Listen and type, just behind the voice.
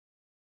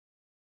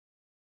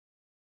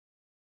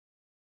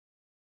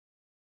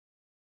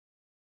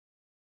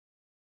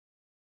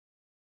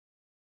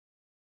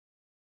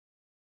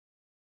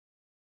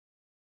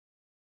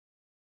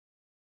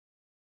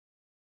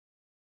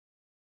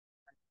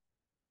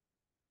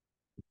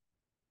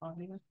อ๋อ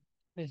นี่นะ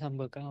ไปทำเ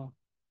บอร์เก้า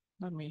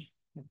ไม่มี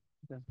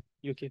เดี๋ยว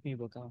you give me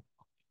เบอร์เก้า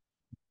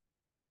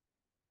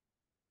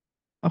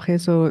Okay,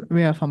 so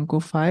we are from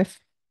group 5.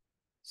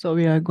 So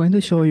we are going to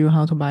show you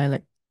how to buy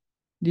like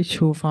this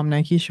shoe from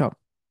Nike shop.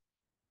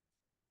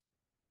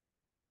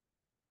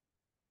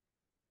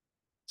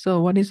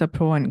 So what is the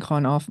pro and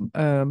con of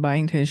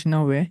buying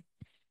traditional way?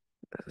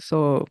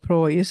 So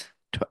pro is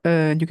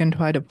you can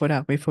try the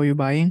product before you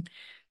buying,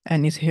 and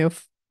it's help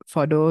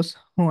for those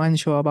who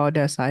unsure about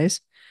their size.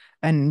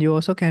 And you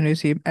also can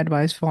receive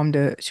advice from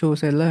the shoe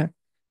seller.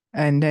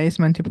 And there is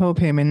multiple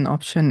payment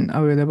option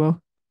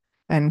available.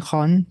 And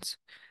cons,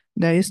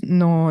 there is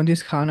no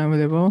discount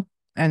available,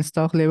 and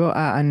stock level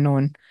are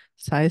unknown.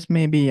 Size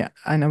may be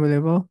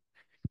unavailable,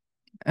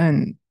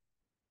 and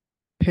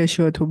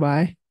pressure to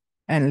buy,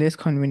 and less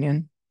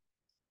convenient.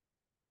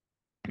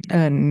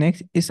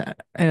 Next is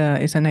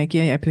a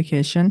Nike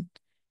application.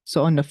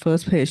 So on the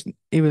first page,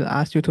 it will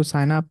ask you to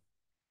sign up,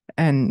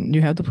 and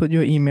you have to put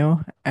your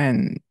email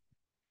and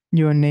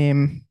your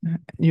name,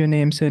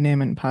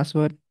 surname, and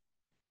password.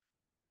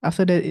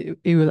 After that,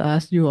 it will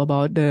ask you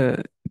about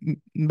the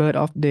birth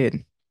of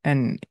date,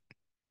 and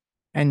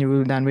you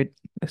will done with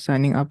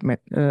signing up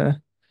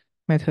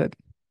method.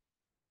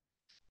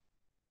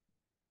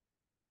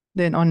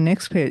 Then on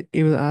next page,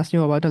 it will ask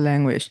you about the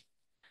language.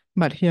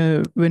 But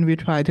here, when we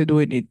try to do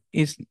it, it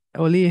is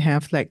only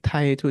have like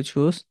Thai to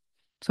choose.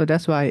 So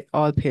that's why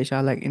all pages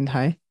are like in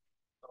Thai.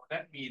 So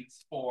that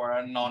means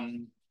for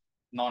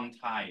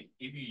non-Thai,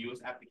 if you use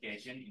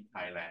application in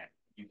Thailand,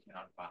 you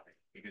cannot buy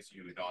because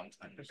you don't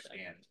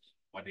understand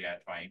what they are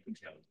trying to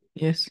tell you.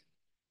 Yes.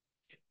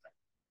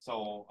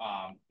 So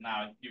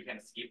now you can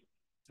skip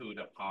to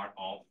the part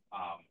of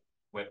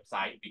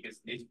website because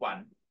this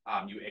one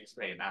you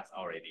explained us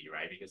already,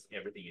 right? Because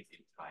everything is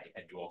in Thai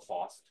and you are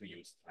forced to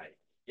use Thai.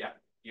 Yeah,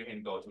 you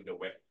can go to the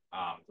web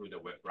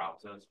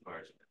browsers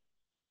first.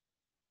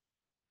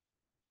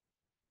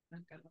 ไม่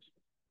เ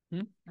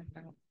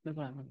ป็นไ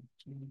รมัน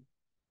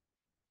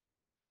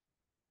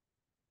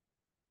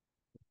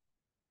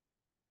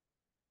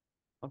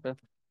Okay.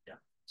 Yeah.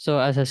 So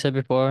as I said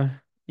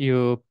before,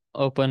 you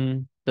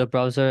open the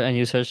browser and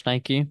you search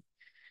Nike.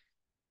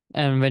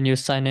 And when you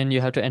sign in,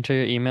 you have to enter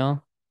your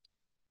email.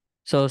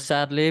 So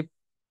sadly,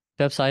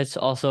 websites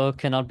also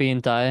cannot be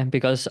in Thai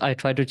because I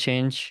tried to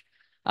change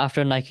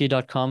after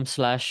Nike.com/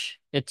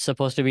 it's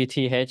supposed to be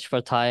TH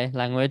for Thai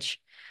language.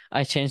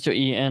 I changed to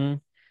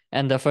EN,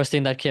 and the first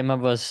thing that came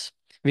up was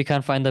we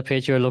can't find the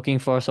page you're looking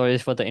for. Sorry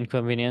for the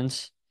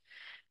inconvenience.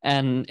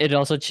 And it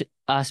also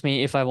asked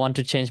me if I want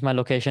to change my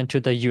location to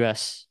the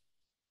US,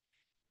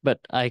 but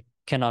I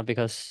cannot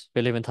because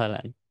we live in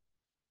Thailand.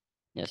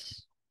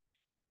 Yes.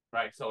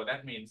 Right. So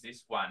that means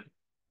this one,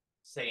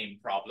 same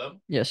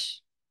problem.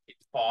 Yes.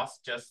 It's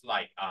forced just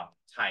like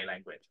Thai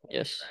language.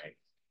 Yes. Right.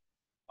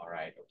 All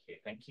right. Okay.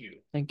 Thank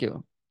you. Thank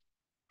you.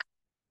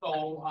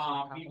 So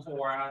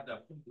before the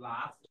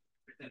last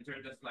presenter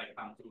just like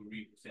come to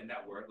represent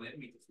that work, let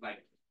me just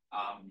like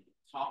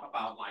talk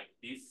about like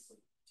this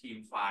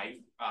team 5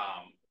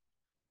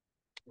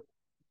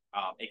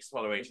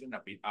 exploration a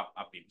bit.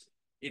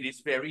 It is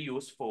very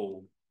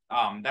useful.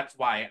 That's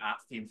why I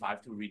asked team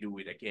 5 to redo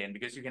it again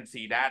because you can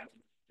see that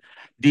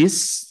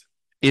this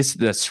is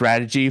the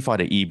strategy for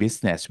the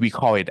e-business. We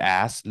call it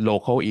as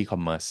local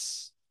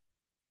e-commerce.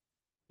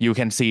 You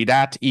can see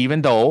that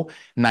even though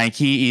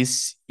Nike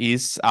is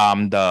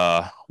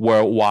the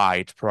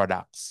worldwide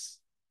products,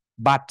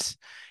 but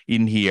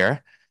in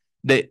here,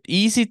 the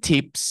easy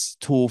tips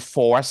to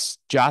force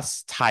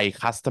just Thai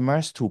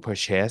customers to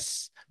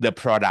purchase the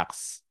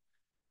products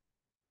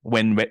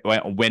when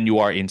you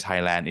are in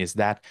Thailand is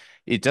that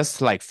it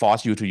just like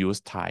force you to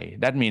use Thai.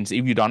 That means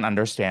if you don't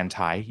understand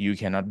Thai, you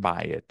cannot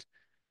buy it.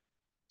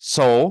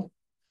 So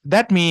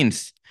that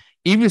means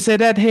if you say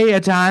that, hey,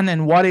 Ajahn,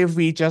 and what if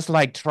we just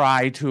like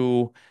try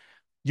to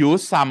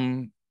use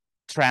some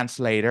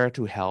translator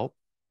to help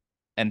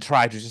and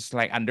try to just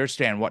like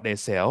understand what they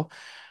sell.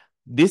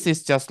 This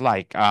is just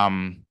like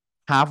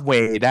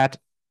halfway that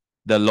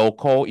the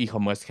local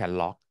e-commerce can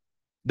lock.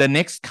 The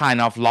next kind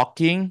of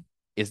locking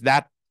is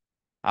that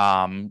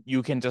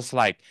you can just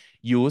like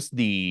use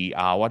the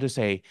what to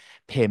say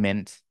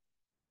payment.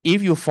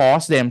 If you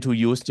force them to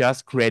use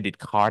just credit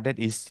card that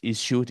is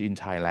issued in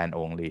Thailand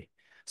only.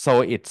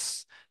 So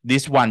it's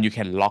this one you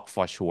can lock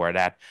for sure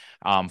that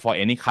for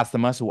any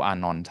customers who are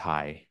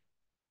non-Thai,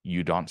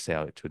 you don't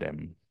sell it to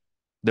them.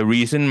 The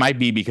reason might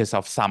be because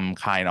of some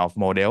kind of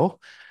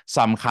model,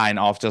 some kind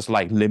of just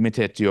like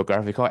limited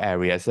geographical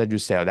areas that you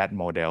sell that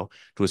model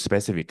to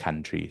specific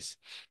countries.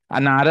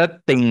 Another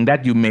thing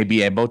that you may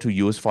be able to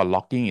use for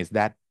locking is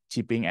that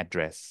shipping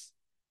address.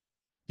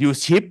 You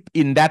ship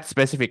in that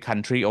specific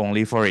country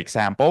only. For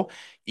example,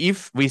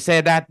 if we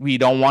say that we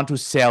don't want to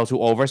sell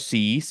to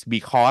overseas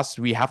because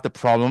we have the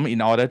problem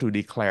in order to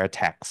declare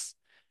tax.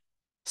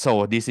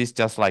 So this is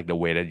just like the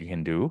way that you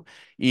can do.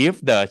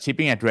 If the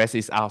shipping address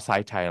is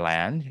outside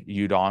Thailand,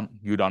 you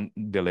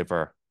don't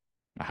deliver.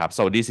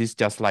 So this is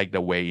just like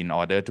the way in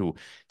order to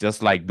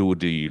just like do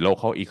the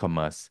local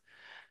e-commerce.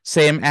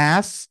 Same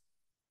as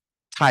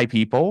Thai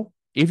people,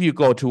 if you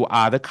go to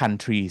other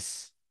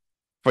countries,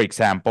 for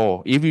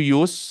example, if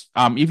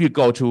you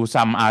go to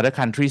some other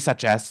countries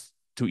such as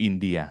to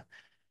India,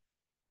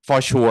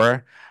 for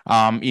sure,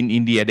 in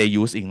India they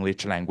use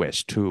English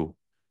language too.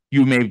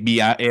 You may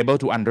be able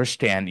to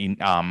understand in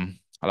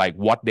like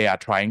what they are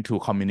trying to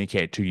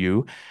communicate to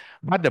you,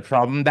 but the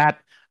problem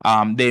that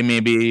they may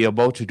be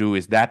able to do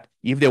is that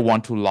if they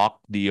want to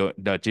lock the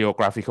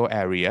geographical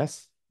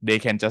areas, they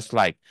can just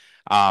like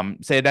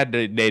say that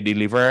they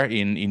deliver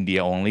in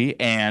India only,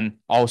 and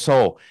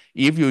also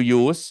if you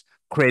use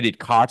credit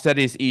cards that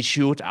is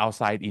issued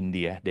outside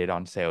India, they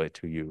don't sell it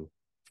to you.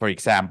 For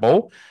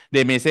example,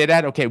 they may say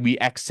that, okay, we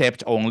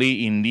accept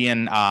only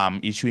Indian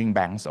issuing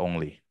banks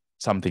only,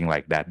 something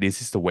like that.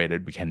 This is the way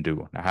that we can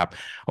do.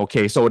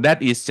 Okay, so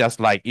that is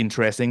just like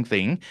interesting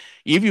thing.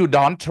 If you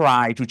don't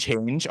try to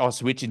change or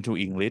switch into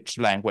English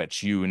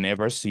language, you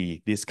never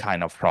see this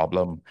kind of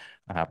problem.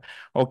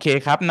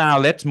 Okay, now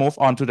let's move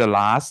on to the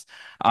last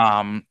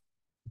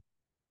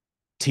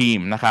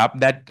team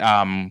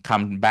that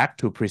come back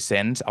to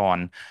present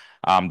on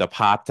the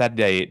part that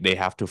they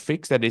have to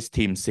fix, that is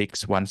team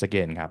 6 once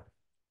again.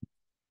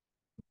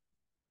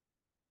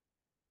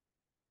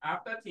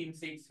 After team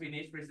 6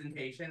 finish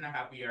presentation,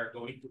 we are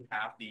going to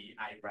have the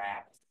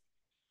IRAC.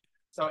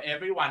 So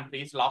everyone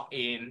please log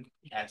in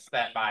and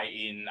stand by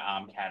in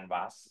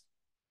Canvas.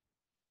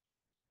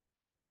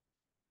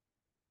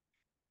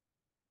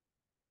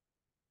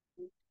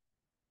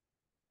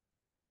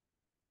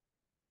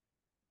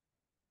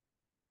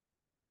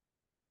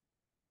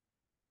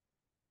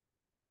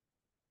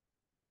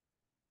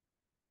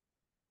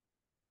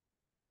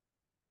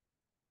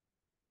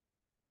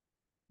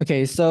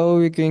 Okay, so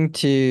we're going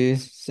to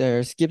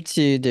skip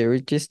to the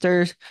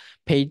register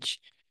page,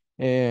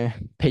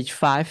 page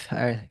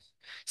 5.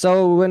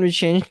 So when we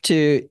change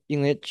to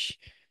English,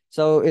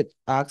 so it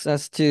asks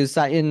us to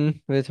sign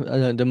in with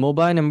the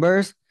mobile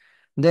numbers.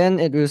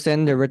 Then it will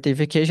send the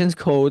rectification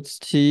codes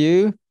to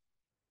you.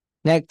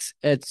 Next,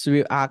 it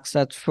will ask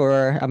us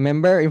for a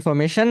member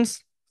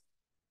informations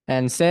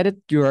and set it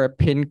your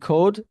PIN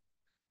code.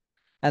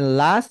 And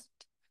last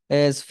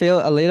is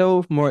fill a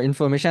little more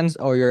information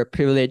or your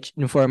privilege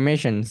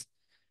informations.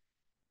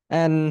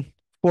 And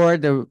for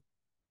the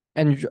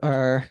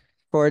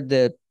for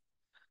the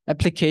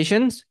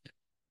applications,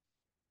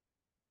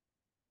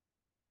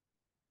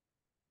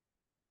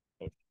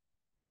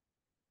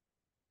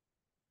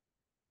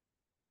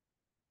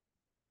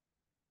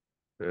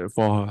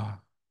 For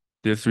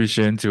this we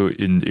change to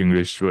in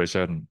English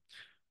version.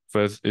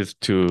 First is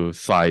to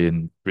sign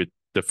in with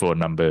the phone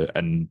number,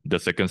 and the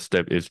second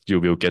step is you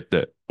will get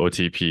the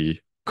OTP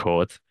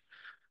code,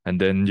 and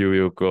then you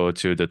will go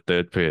to the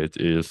third page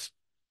is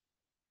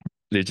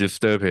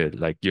register page.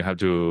 Like you have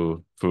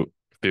to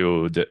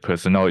fill the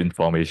personal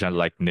information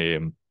like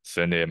name,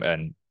 surname,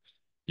 and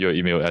your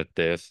email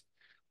address.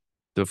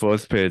 The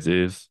first page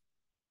is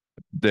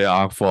they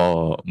ask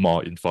for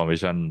more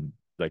information,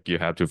 like you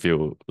have to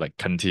fill like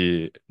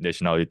country,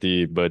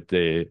 nationality,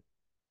 birthday,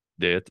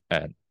 date,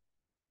 and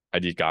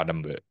ID card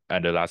number.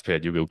 And the last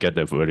page you will get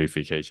the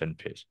verification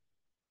page.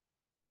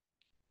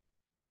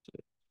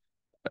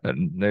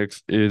 And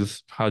next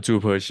is how to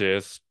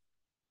purchase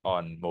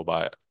on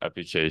mobile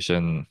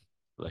application.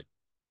 Like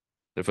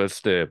the first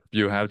step,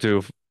 you have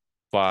to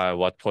find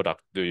what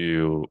product do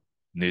you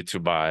need to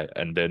buy,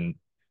 and then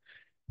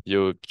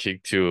you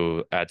click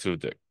to add to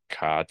the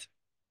cart,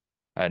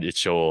 and it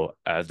show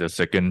as the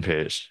second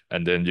page,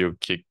 and then you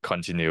click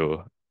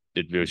continue.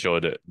 It will show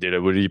the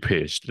delivery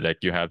page. Like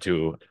you have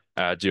to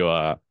add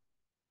your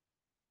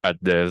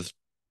address,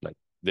 like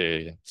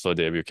they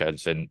will can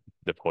send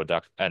the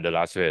product. And the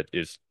last way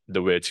is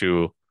the way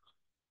to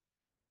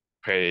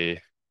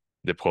pay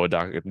the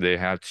product. They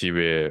have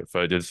two-way,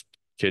 first is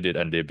credit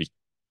and debit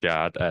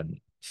card, and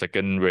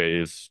second way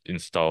is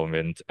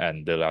installment,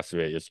 and the last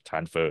way is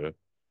transfer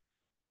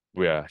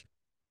via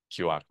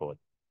QR code.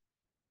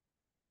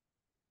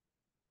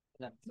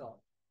 that's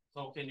all.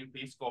 So can you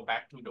please go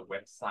back to the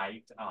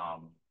website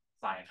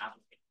sign up?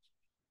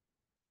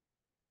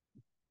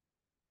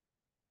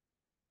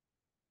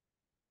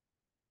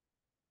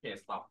 Okay,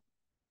 stop.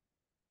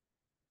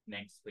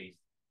 Next, please.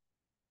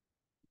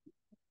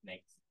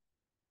 Next.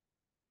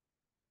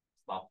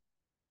 Stop.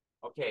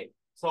 Okay,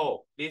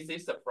 so this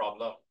is the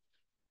problem.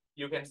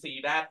 You can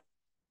see that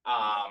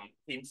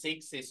team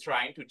 6 is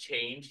trying to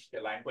change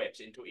the language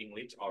into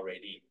English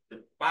already,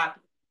 but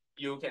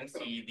you can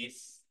see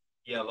this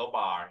yellow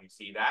bar. You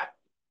see that?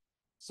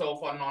 So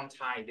for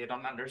non-Thai, they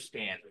don't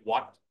understand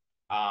what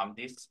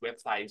this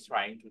website is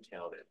trying to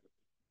tell them.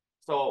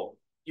 So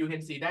you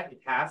can see that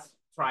it has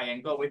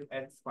triangle with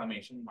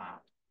exclamation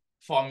mark.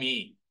 For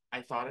me,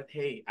 I thought that,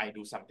 hey, I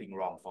do something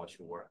wrong for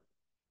sure,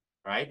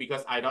 right?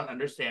 Because I don't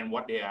understand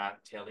what they are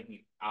telling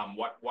me,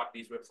 what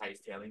this website is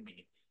telling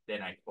me.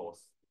 Then I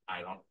close.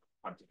 I don't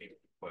continue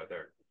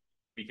further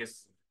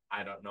because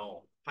I don't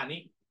know.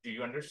 Honey, do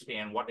you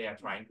understand what they are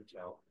trying to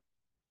tell?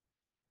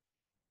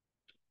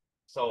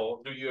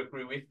 So do you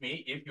agree with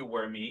me? If you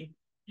were me,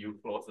 you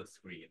close the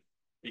screen.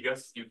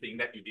 because you think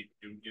that you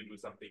do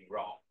something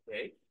wrong.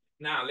 Okay.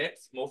 Now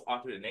let's move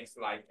on to the next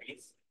slide,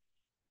 please.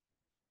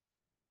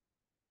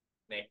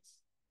 Next.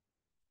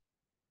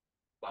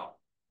 Well,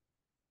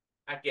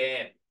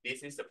 again,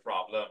 this is the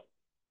problem.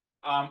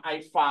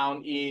 I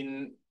found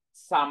in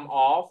some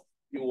of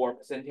your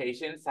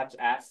presentations, such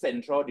as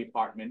Central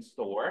Department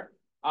Store,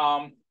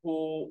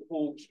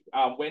 who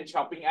went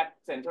shopping at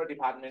Central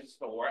Department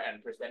Store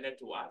and presented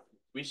to us.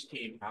 Which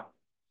team have?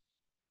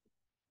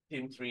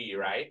 Team 3,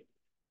 right?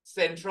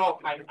 Central,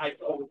 I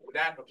told you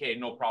that, okay,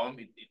 no problem.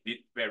 It did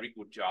very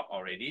good job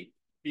already.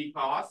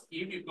 Because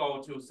if you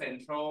go to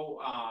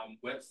Central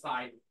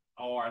website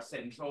or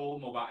Central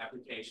mobile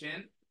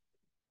application,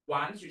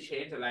 once you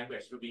change the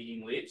language to be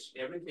English,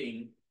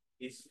 everything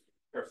is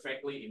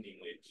perfectly in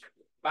English.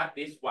 But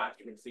this one,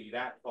 you can see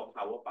that for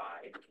Power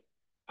BI.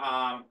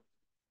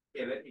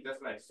 Okay, let me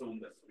just like zoom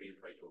the screen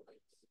for you.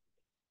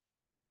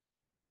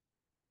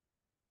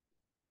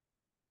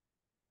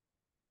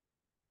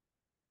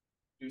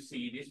 You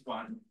see this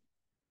one?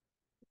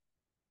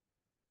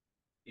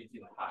 It's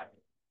in Thai.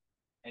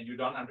 And you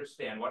don't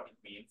understand what it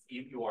means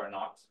if you are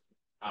not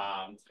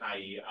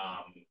Thai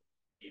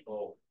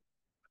people.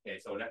 Okay,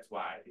 so that's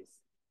why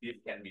this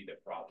can be the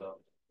problem.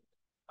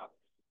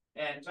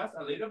 And just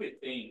a little bit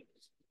thing.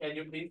 Can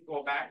you please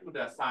go back to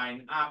the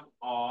sign up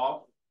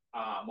of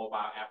mobile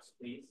apps,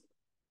 please?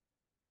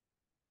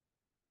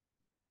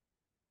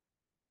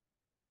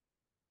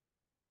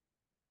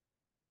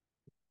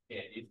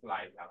 Okay, this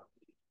slide up.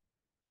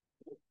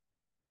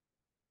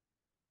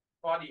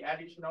 For the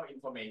additional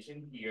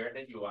information here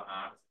that you are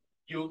asked,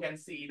 you can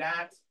see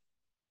that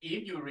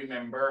if you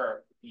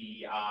remember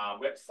the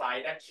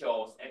website that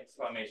shows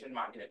exclamation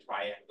mark in a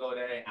triangle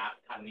that I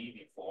asked Honey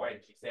before,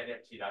 and she said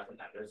that she doesn't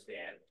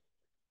understand.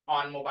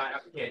 On mobile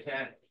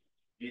application,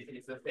 this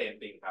is the same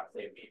thing,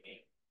 same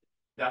meaning.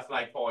 Just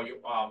like for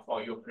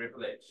your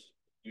privilege,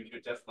 you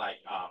should just sign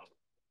up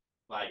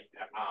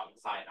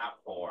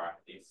for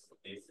this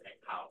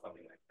account,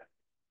 something like that.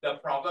 The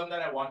problem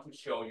that I want to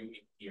show you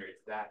here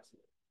is that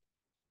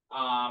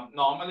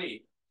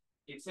normally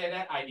it said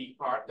that ID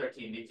card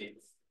 13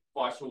 digits.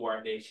 For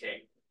sure, they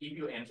check. If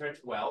you enter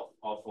 12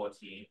 or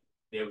 14,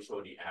 they will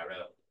show the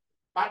error.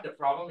 But the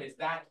problem is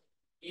that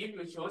if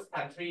you choose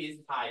country is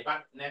Thai,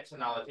 but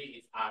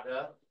nationality is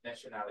other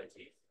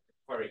nationalities.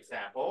 For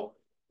example,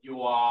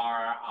 you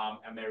are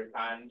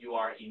American, you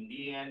are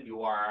Indian,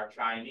 you are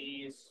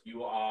Chinese,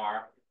 you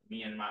are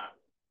Myanmar.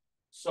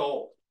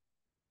 So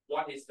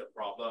what is the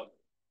problem?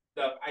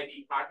 The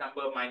ID card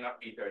number might not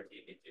be 13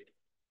 digits.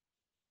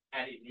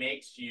 And it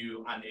makes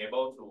you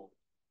unable to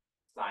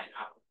sign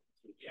up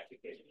to the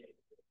application.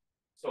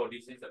 So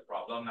this is a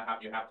problem.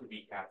 You have to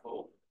be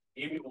careful.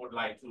 If you would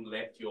like to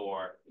let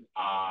your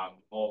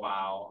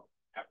mobile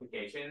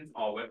applications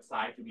or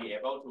website to be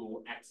able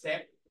to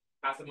accept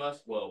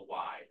customers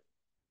worldwide,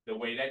 the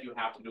way that you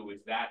have to do is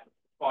that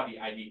for the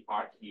ID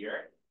card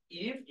here,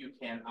 if you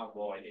can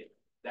avoid it,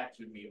 that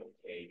should be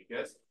okay,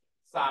 because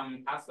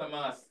some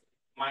customers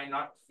might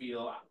not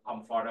feel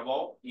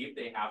comfortable if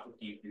they have to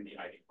give you the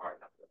ID card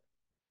number.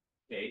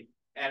 Okay,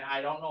 and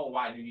I don't know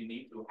why do you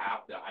need to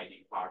have the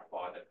ID card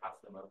for the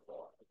customer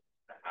for.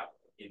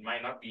 It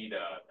might not be the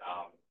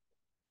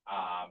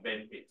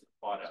benefit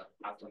for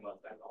the customers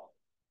at all.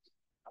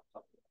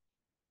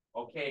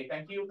 Okay,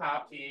 thank you,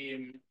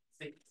 team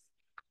 6.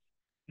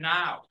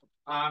 Now,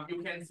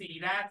 you can see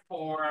that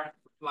for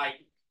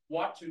like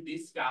what you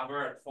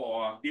discovered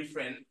for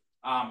different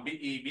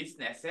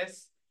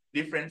businesses,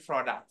 different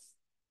products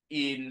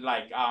in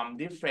like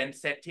different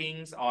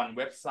settings on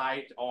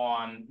website,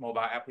 on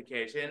mobile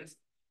applications.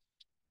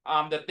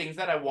 The things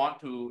that I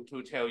want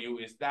to tell you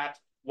is that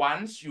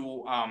once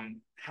you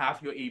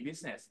have your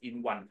e-business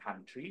in one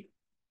country,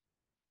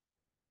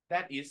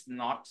 that is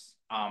not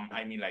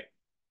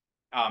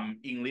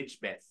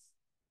English-based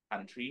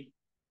country,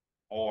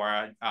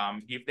 or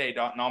if they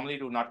normally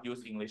do not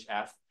use English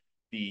as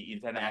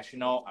the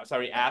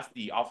as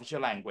the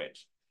official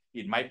language,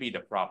 it might be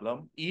the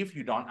problem if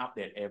you don't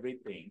update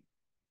everything.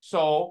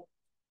 So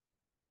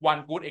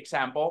one good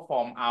example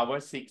from our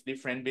 6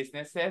 different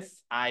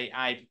businesses,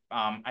 I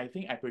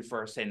think I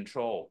prefer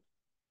Central,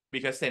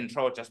 because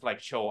Central just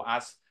like show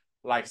us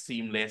like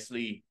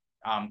seamlessly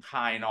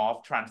kind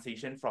of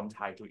transition from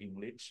Thai to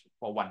English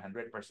for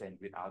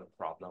 100% without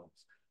problems.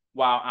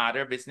 While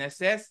other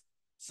businesses,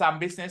 some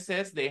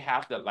businesses, they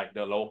have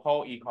the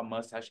local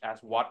e-commerce, such as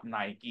what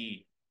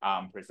Nike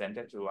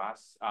presented to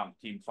us,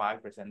 Team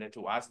 5 presented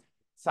to us.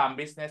 Some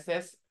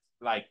businesses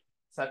like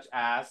such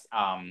as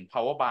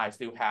Power BI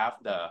still have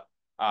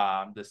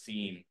the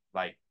scene,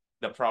 like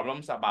the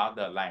problems about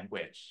the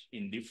language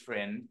in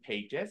different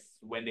pages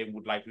when they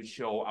would like to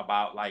show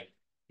about like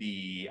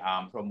the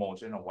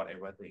promotion or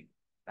whatever thing.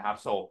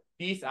 So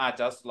these are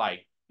just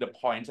like the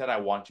points that I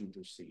want you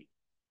to see.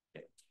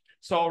 Okay.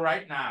 So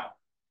right now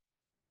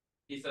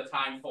is the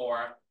time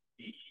for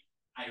the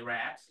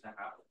IRAT.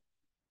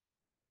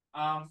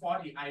 For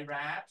the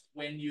IRAT,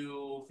 when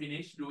you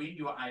finish doing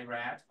your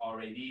IRAT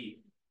already,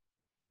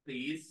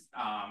 please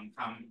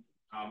come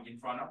in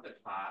front of the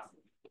class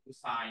to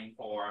sign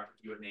for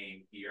your name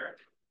here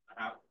นะ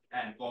ครับ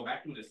and go back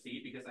to the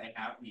seat because I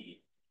have the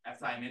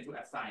assignment to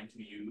assign to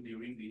you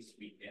during this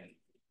weekend.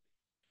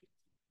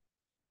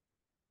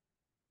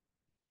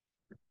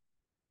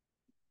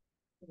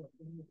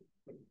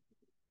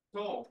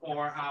 So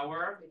for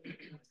our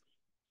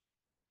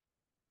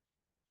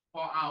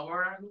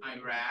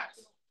IRAT,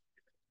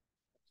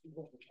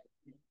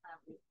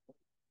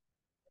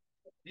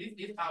 this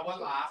is our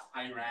last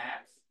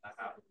IRAT นะค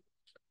รับ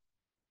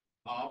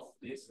of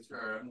this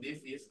term. This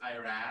is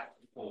IRAT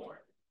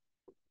 4.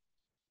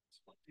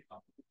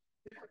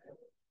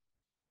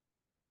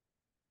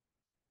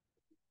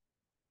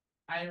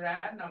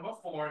 IRAT number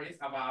 4 is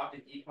about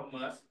the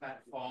e-commerce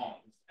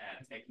platforms and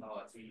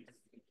technologies.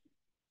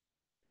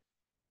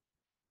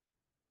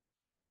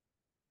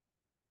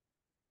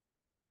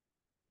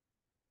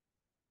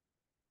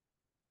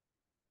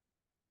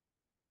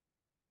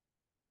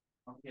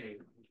 Okay,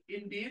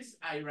 in this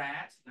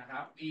IRAT นะค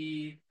รับ we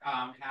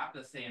have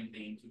the same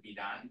thing to be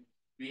done.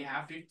 We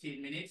have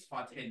 15 minutes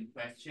for 10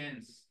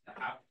 questions นะ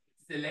ครับ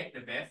select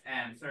the best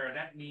answer.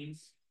 That means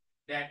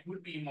there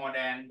could be more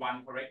than one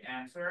correct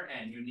answer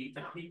and you need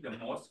to pick the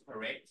most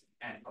correct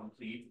and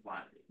complete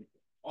one.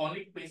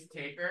 Only quiz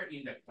taker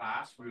in the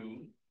classroom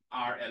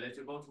are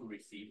eligible to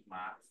receive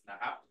marks นะ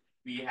ครับ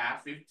We have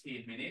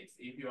 15 minutes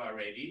if you are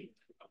ready.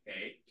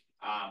 Okay,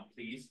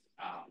 please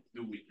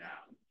do it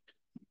now.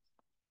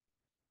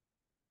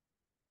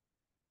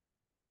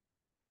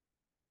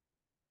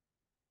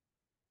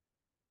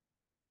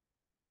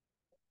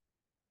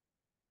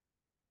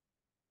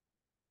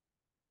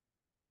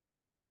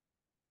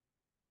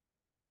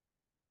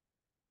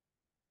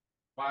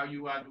 While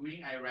you are doing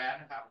IRAD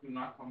นะครับ do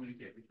not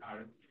communicate with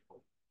other people.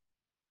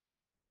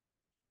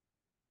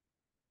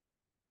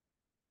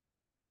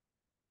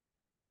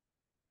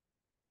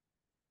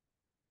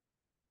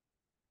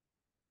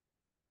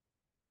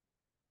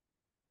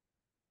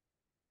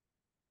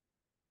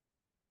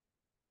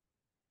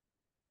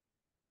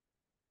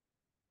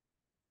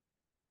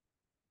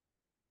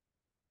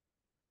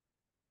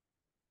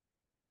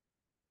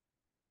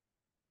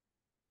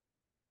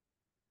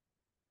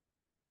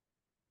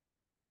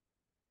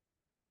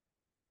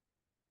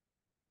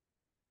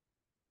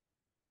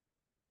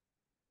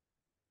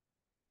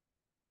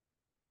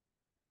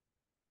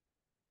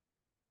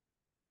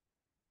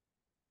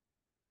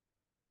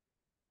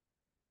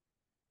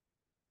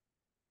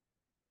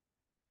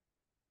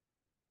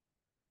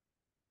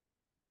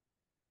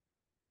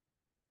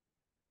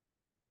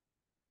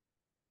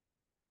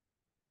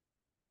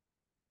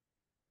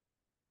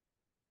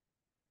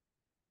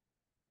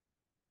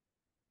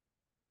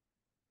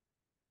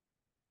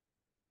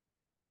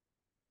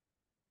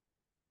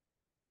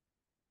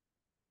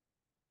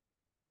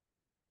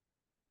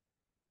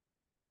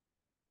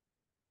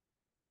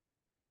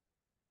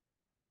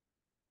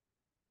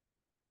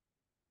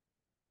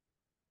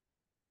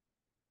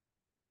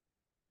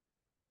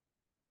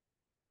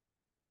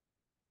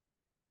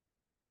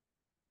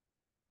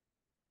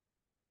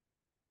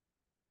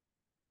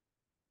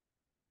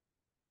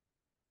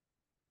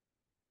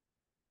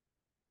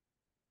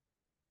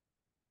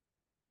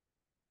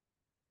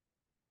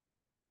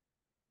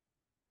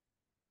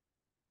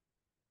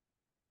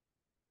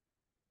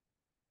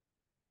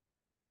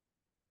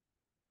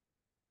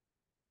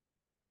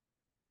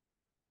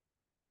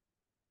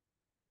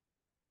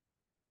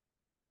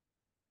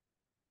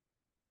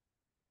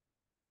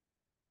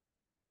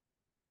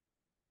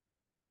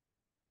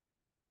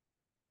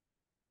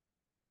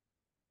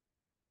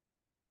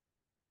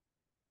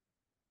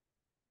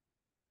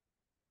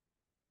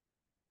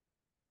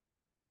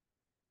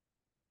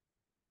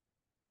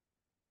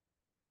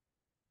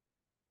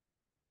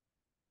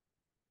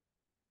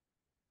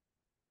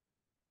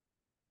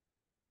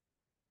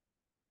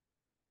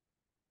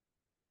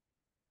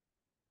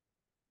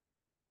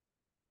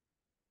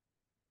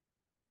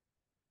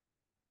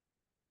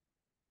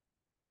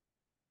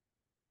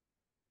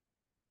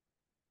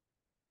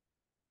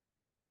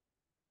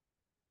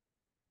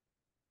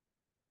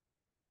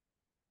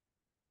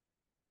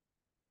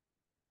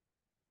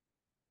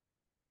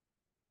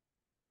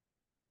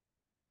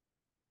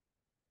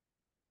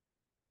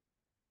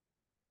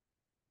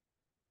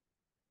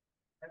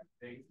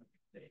 There is a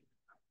mistake.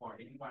 For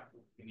anyone who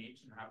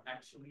finished,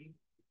 actually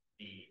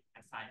the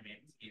assignment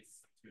is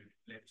to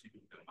let you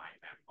do the mind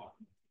map on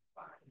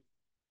file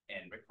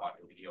and record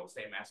the video,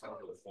 same as on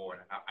the before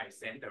นะครับ I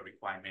sent the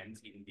requirements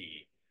in the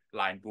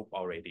line group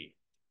already.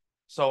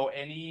 So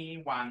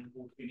anyone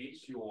who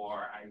finished your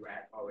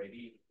IRAD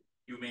already,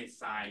 you may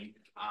sign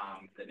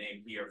the name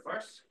here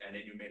first, and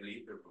then you may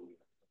leave the room.